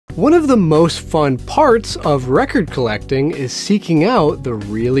One of the most fun parts of record collecting is seeking out the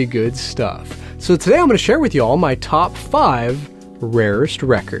really good stuff. So today I'm going to share with you all my top 5 rarest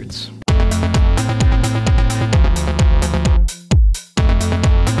records.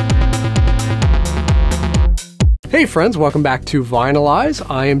 Hey friends, welcome back to Vinyl Eyezz.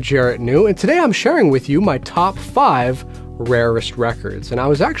 I am Jarrett New, and today I'm sharing with you my top 5 rarest records. And I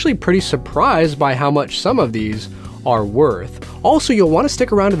was actually pretty surprised by how much some of these are worth. Also, you'll want to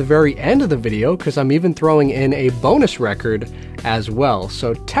stick around to the very end of the video because I'm even throwing in a bonus record as well.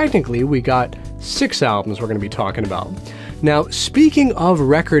 So technically we got 6 albums we're going to be talking about. Now, speaking of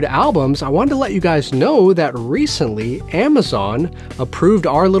record albums, I wanted to let you guys know that recently Amazon approved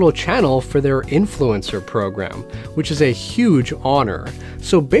our little channel for their influencer program, which is a huge honor.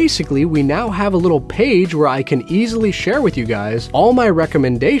 So basically, we now have a little page where I can easily share with you guys all my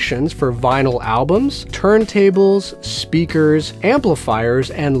recommendations for vinyl albums, turntables, speakers, amplifiers,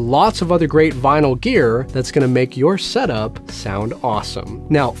 and lots of other great vinyl gear that's going to make your setup sound awesome.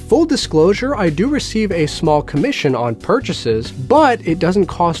 Now, full disclosure, I do receive a small commission on purchases, but it doesn't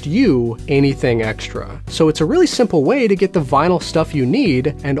cost you anything extra. So it's a really simple way to get the vinyl stuff you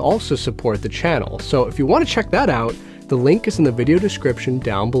need and also support the channel. So if you want to check that out, the link is in the video description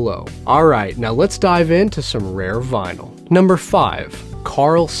down below. Alright, now let's dive into some rare vinyl. Number 5.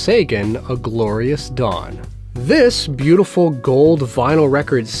 Carl Sagan, A Glorious Dawn. This beautiful gold vinyl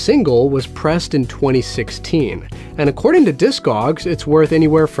record single was pressed in 2016, and according to Discogs, it's worth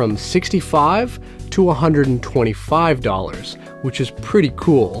anywhere from $65 to $125, which is pretty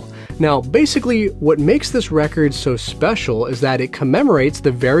cool. Now, basically, what makes this record so special is that it commemorates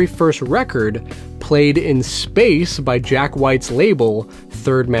the very first record played in space by Jack White's label,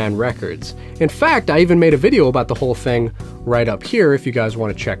 Third Man Records. In fact, I even made a video about the whole thing right up here if you guys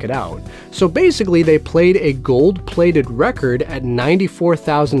want to check it out. So basically, they played a gold-plated record at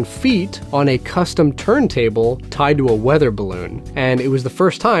 94,000 feet on a custom turntable tied to a weather balloon, and it was the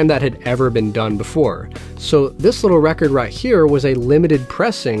first time that had ever been done before. So this little record right here was a limited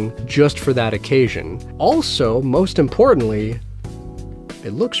pressing just for that occasion. Also, most importantly,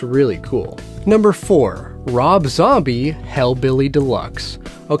 it looks really cool. Number 4. Rob Zombie, Hellbilly Deluxe.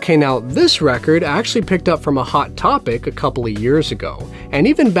 Okay, now this record I actually picked up from a Hot Topic a couple of years ago, and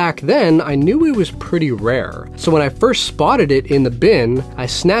even back then I knew it was pretty rare. So when I first spotted it in the bin, I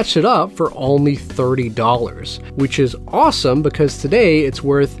snatched it up for only $30, which is awesome because today it's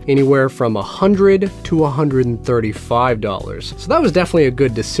worth anywhere from $100 to $135. So that was definitely a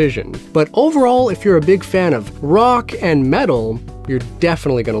good decision. But overall, if you're a big fan of rock and metal, you're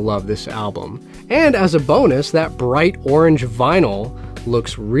definitely going to love this album. And as a bonus, that bright orange vinyl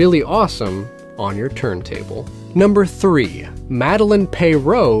looks really awesome on your turntable. Number 3. Madeleine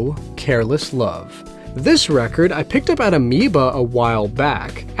Peyroux, Careless Love. This record I picked up at Amoeba a while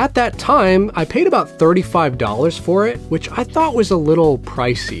back. At that time, I paid about $35 for it, which I thought was a little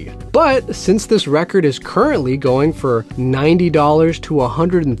pricey. But since this record is currently going for $90 to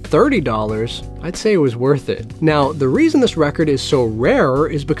 $130, I'd say it was worth it. Now, the reason this record is so rare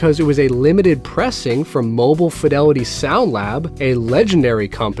is because it was a limited pressing from Mobile Fidelity Sound Lab, a legendary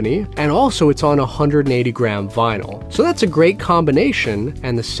company, and also it's on 180 gram vinyl. So that's a great combination,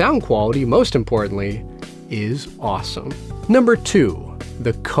 and the sound quality, most importantly, is awesome. Number 2.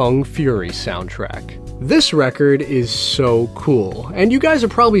 The Kung Fury soundtrack. This record is so cool, and you guys have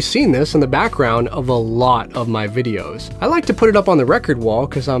probably seen this in the background of a lot of my videos. I like to put it up on the record wall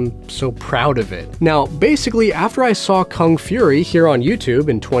because I'm so proud of it. Now, basically, after I saw Kung Fury here on YouTube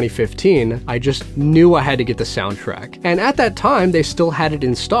in 2015, I just knew I had to get the soundtrack. And at that time, they still had it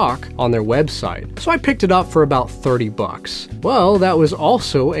in stock on their website. So I picked it up for about $30. Well, that was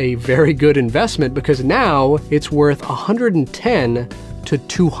also a very good investment because now it's worth $110 to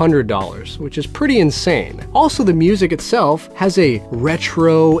 $200, which is pretty insane. Also, the music itself has a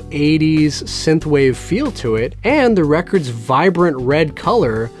retro 80s synthwave feel to it, and the record's vibrant red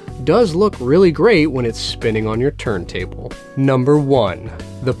color does look really great when it's spinning on your turntable. Number 1.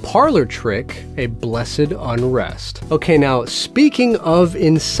 The Parlor Trick, A Blessed Unrest. Okay, now speaking of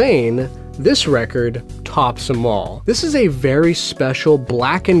insane, this record tops them all. This is a very special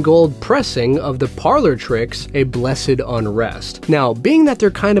black and gold pressing of the Parlor Tricks, A Blessed Unrest. Now, being that they're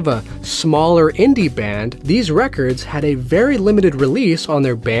kind of a smaller indie band, these records had a very limited release on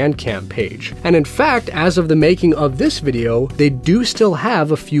their Bandcamp page. And in fact, as of the making of this video, they do still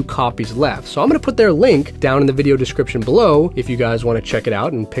have a few copies left. So I'm going to put their link down in the video description below if you guys want to check it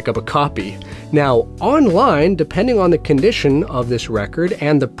out and pick up a copy. Now, online, depending on the condition of this record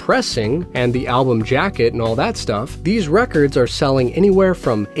and the pressing and the album jacket and all that stuff, these records are selling anywhere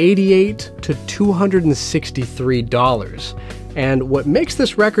from $88 to $263. And what makes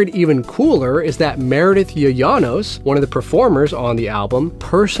this record even cooler is that Meredith Yayanos, one of the performers on the album,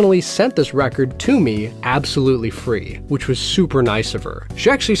 personally sent this record to me absolutely free, which was super nice of her. She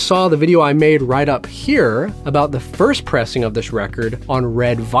actually saw the video I made right up here about the first pressing of this record on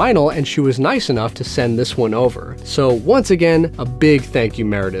red vinyl, and she was nice enough to send this one over. So once again, a big thank you,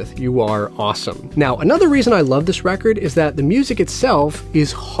 Meredith. You are awesome. Now, another reason I love this record is that the music itself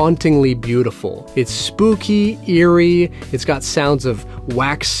is hauntingly beautiful. It's spooky, eerie, it's got sounds of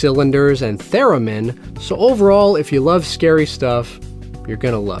wax cylinders and theremin, so overall, if you love scary stuff, you're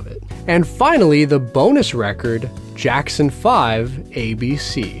gonna love it. And finally, the bonus record, Jackson 5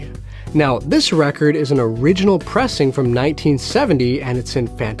 ABC. Now, this record is an original pressing from 1970 and it's in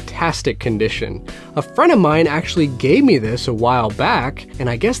fantastic condition. A friend of mine actually gave me this a while back, and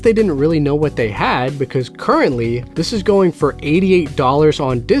I guess they didn't really know what they had because currently this is going for $88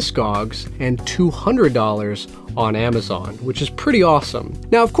 on Discogs and $200 on Amazon, which is pretty awesome.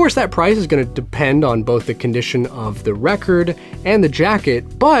 Now, of course, that price is going to depend on both the condition of the record and the jacket,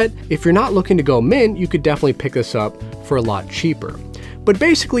 but if you're not looking to go mint, you could definitely pick this up for a lot cheaper. But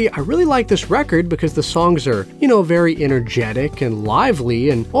basically, I really like this record because the songs are, very energetic and lively,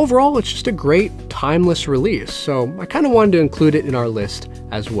 and overall, it's just a great, timeless release, so I kind of wanted to include it in our list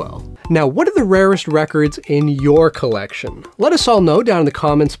as well. Now, what are the rarest records in your collection? Let us all know down in the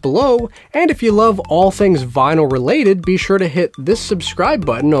comments below, and if you love all things vinyl related, be sure to hit this subscribe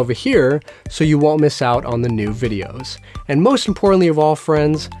button over here so you won't miss out on the new videos. And most importantly of all,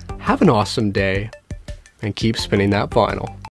 friends, have an awesome day, and keep spinning that vinyl.